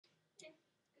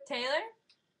Taylor?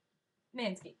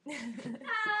 Mansky.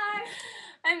 Hi!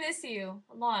 I miss you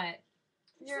a lot.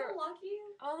 You're so lucky.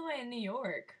 All the way in New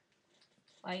York.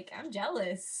 Like, I'm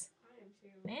jealous. I am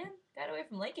too. Man, got away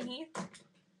from Lake and Heath.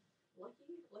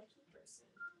 Lucky person.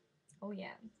 Oh, yeah.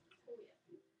 Oh,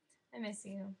 yeah. I miss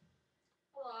you.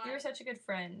 A lot. You were such a good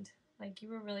friend. Like,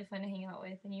 you were really fun to hang out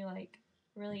with, and you, like,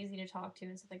 were really easy to talk to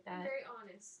and stuff like that. Very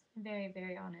honest. Very,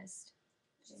 very honest.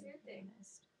 Which is a good thing.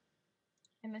 Honest.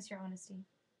 I miss your honesty.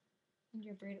 And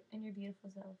your beautiful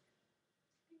self.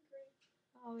 You're great.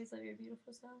 I always love your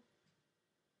beautiful self.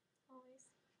 Always.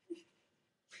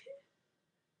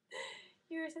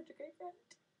 You were such a great friend.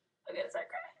 I'm gonna start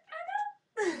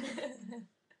crying.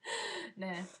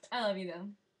 Nah, I love you though.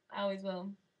 I always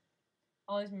will.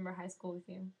 Always remember high school with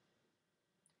you.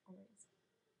 Always.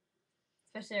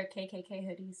 Especially our KKK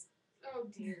hoodies. Oh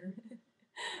dear.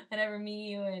 Whenever me,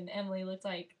 you, and Emily looked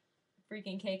like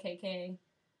freaking KKK.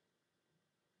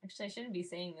 Actually, I shouldn't be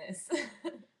saying this.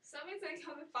 Somebody's gonna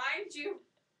come and find you.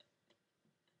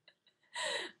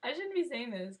 I shouldn't be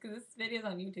saying this because this video's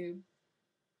on YouTube.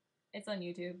 It's on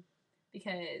YouTube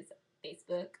because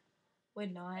Facebook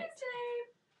would not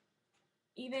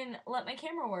even let my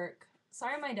camera work.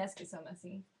 Sorry my desk is so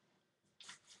messy.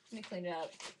 Let me clean it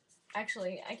up.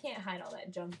 Actually, I can't hide all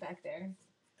that junk back there.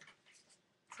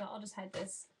 So I'll just hide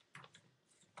this.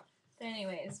 But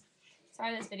anyways,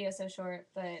 sorry this video is so short,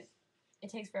 but it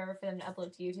takes forever for them to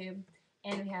upload to YouTube.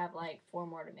 And we have like 4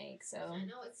 more to make, so. I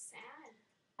know, it's sad.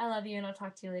 I love you and I'll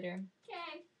talk to you later.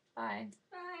 Okay. Bye.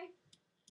 Bye.